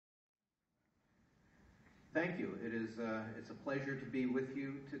Thank you. It's a pleasure to be with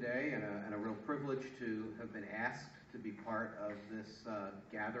you today, and a real privilege to have been asked to be part of this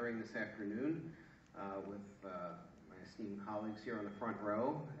gathering this afternoon with my esteemed colleagues here on the front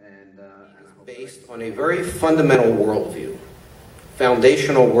row. And based on a very fundamental worldview,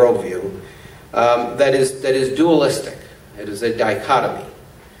 foundational worldview that is dualistic. It is a dichotomy.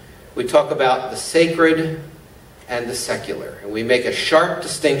 We talk about the sacred and the secular, and we make a sharp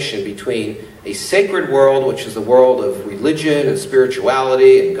distinction between a sacred world, which is the world of religion and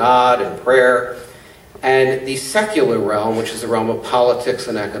spirituality and God and prayer, and the secular realm, which is the realm of politics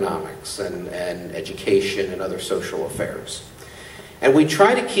and economics and education and other social affairs. And we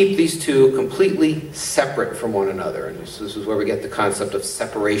try to keep these two completely separate from one another. And this is where we get the concept of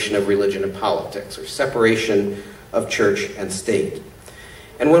separation of religion and politics, or separation of church and state.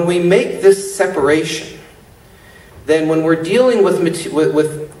 And when we make this separation, then when we're dealing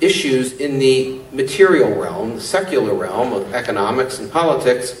with issues in the material realm, the secular realm of economics and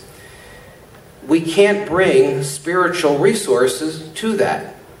politics, we can't bring spiritual resources to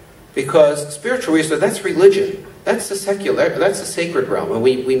that. Because spiritual resources, that's religion. That's the secular, that's the sacred realm. And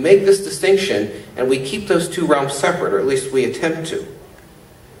we make this distinction, and we keep those two realms separate, or at least we attempt to.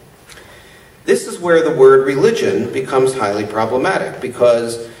 This is where the word religion becomes highly problematic,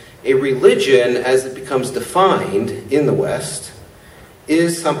 because a religion, as it becomes defined in the West,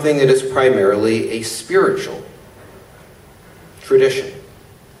 is something that is primarily a spiritual tradition,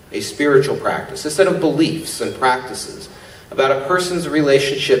 a spiritual practice, a set of beliefs and practices about a person's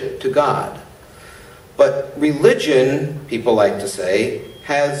relationship to God. But religion, people like to say,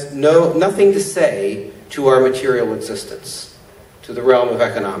 has nothing to say to our material existence, to the realm of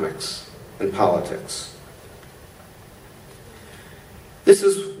economics and politics. This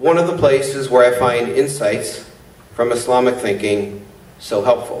is one of the places where I find insights from Islamic thinking so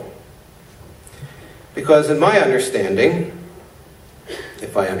helpful. Because in my understanding,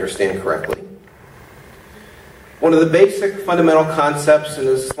 if I understand correctly, one of the basic fundamental concepts in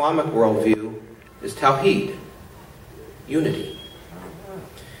the Islamic worldview is tawheed, unity.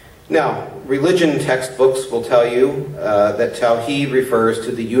 Now, religion textbooks will tell you that tawheed refers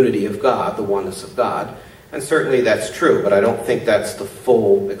to the unity of God, the oneness of God. And certainly that's true, but I don't think that's the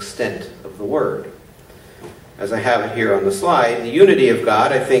full extent of the word. As I have it here on the slide, the unity of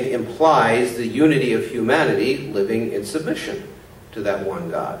God, I think, implies the unity of humanity living in submission to that one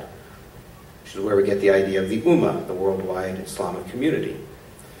God, which is where we get the idea of the Ummah, the worldwide Islamic community.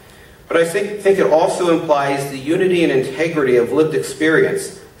 But I think it also implies the unity and integrity of lived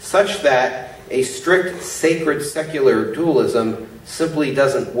experience, such that a strict, sacred, secular dualism simply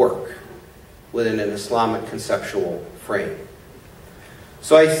doesn't work within an Islamic conceptual frame.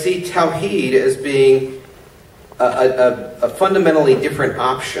 So I see tawheed as being a fundamentally different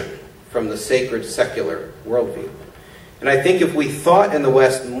option from the sacred secular worldview. And I think if we thought in the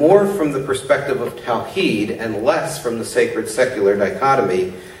West more from the perspective of tawheed and less from the sacred secular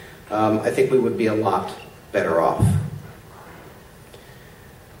dichotomy, I think we would be a lot better off.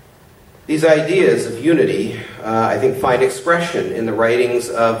 These ideas of unity, I think, find expression in the writings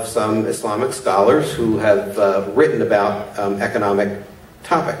of some Islamic scholars who have written about economic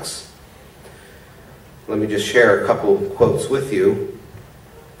topics. Let me just share a couple quotes with you.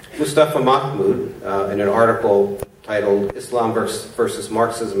 Mustafa Mahmoud, in an article titled Islam versus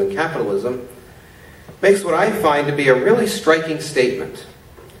Marxism and Capitalism, makes what I find to be a really striking statement.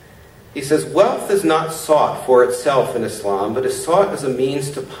 He says, "Wealth is not sought for itself in Islam, but is sought as a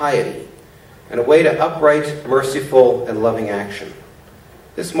means to piety, and a way to upright, merciful, and loving action.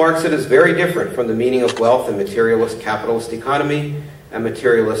 This marks it as very different from the meaning of wealth in materialist capitalist economy and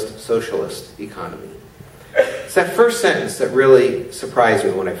materialist socialist economy." It's that first sentence that really surprised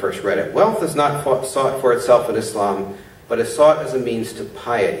me when I first read it. Wealth is not sought for itself in Islam, but is sought as a means to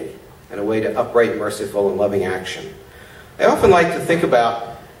piety, and a way to upright, merciful, and loving action. I often like to think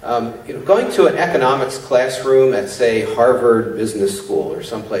about going to an economics classroom at, say, Harvard Business School or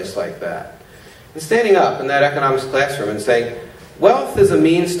someplace like that, and standing up in that economics classroom and saying, "Wealth is a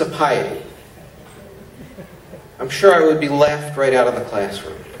means to piety." I'm sure I would be laughed right out of the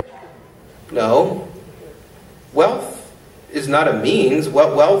classroom. No, wealth is not a means.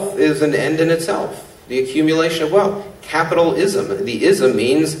 Wealth is an end in itself, the accumulation of wealth. Capitalism, the ism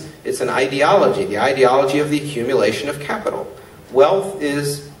means it's an ideology, the ideology of the accumulation of capital. Wealth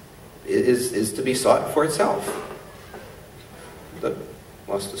is to be sought for itself.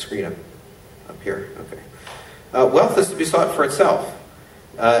 Lost the screen up here. Okay. Wealth is to be sought for itself.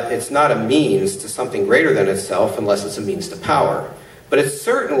 It's not a means to something greater than itself unless it's a means to power. But it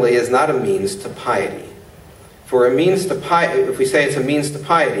certainly is not a means to piety. For a means to piety, if we say it's a means to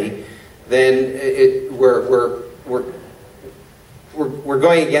piety, then we're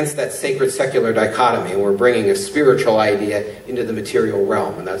going against that sacred-secular dichotomy, and we're bringing a spiritual idea into the material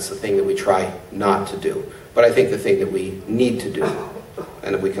realm, and that's the thing that we try not to do. But I think the thing that we need to do,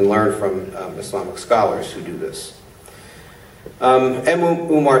 and that we can learn from Islamic scholars who do this.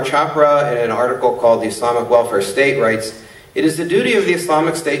 M. Umar Chopra, in an article called The Islamic Welfare State, writes, "It is the duty of the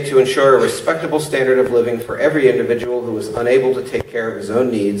Islamic State to ensure a respectable standard of living for every individual who is unable to take care of his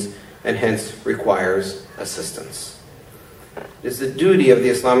own needs and hence requires assistance." It is the duty of the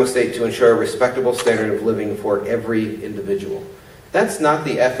Islamic State to ensure a respectable standard of living for every individual. That's not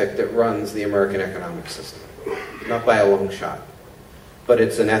the ethic that runs the American economic system, not by a long shot. But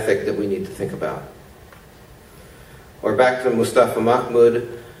it's an ethic that we need to think about. Or back to Mustafa Mahmoud,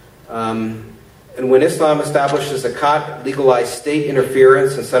 and when Islam established the zakat, legalized state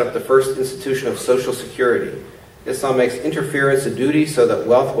interference, and set up the first institution of social security, Islam makes interference a duty so that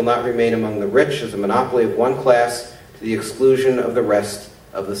wealth will not remain among the rich as a monopoly of one class to the exclusion of the rest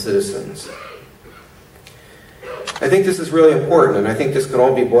of the citizens. I think this is really important, and I think this can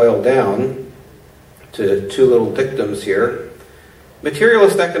all be boiled down to two little dictums here.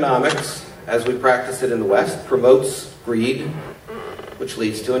 Materialist economics, as we practice it in the West, promotes greed, which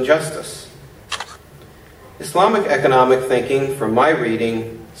leads to injustice. Islamic economic thinking, from my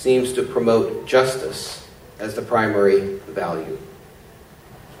reading, seems to promote justice as the primary value.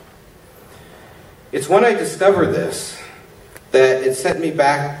 It's when I discovered this that it set me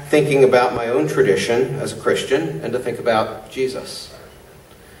back thinking about my own tradition as a Christian and to think about Jesus.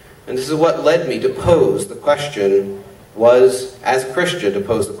 And this is what led me to pose the question, was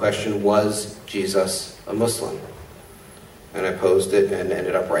Jesus a Muslim? And I posed it and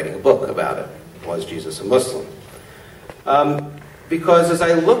ended up writing a book about it. Was Jesus a Muslim? Because as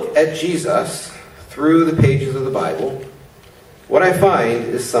I look at Jesus through the pages of the Bible, what I find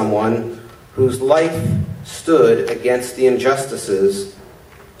is someone whose life stood against the injustices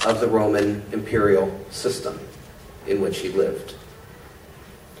of the Roman imperial system in which he lived.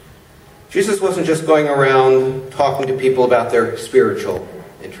 Jesus wasn't just going around talking to people about their spiritual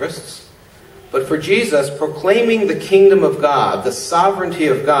interests, but for Jesus, proclaiming the kingdom of God, the sovereignty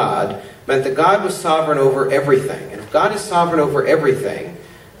of God, meant that God was sovereign over everything. And if God is sovereign over everything,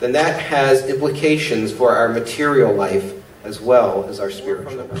 then that has implications for our material life as well as our spiritual.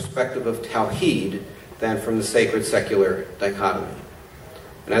 From the perspective of Tawheed than from the sacred-secular dichotomy.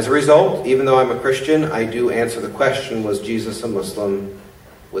 And as a result, even though I'm a Christian, I do answer the question, was Jesus a Muslim,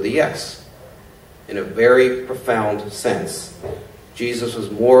 with a yes. In a very profound sense, Jesus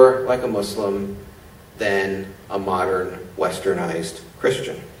was more like a Muslim than a modern, westernized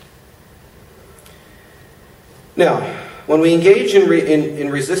Christian. Now, when we engage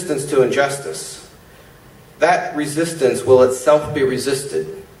in resistance to injustice, that resistance will itself be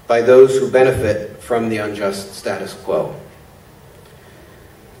resisted by those who benefit from the unjust status quo.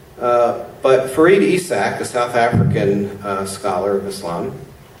 But Farid Isaak, a South African scholar of Islam,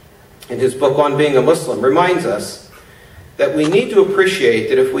 in his book on being a Muslim, reminds us that we need to appreciate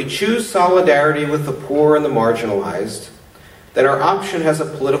that if we choose solidarity with the poor and the marginalized, then our option has a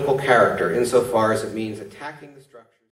political character insofar as it means attacking the structure.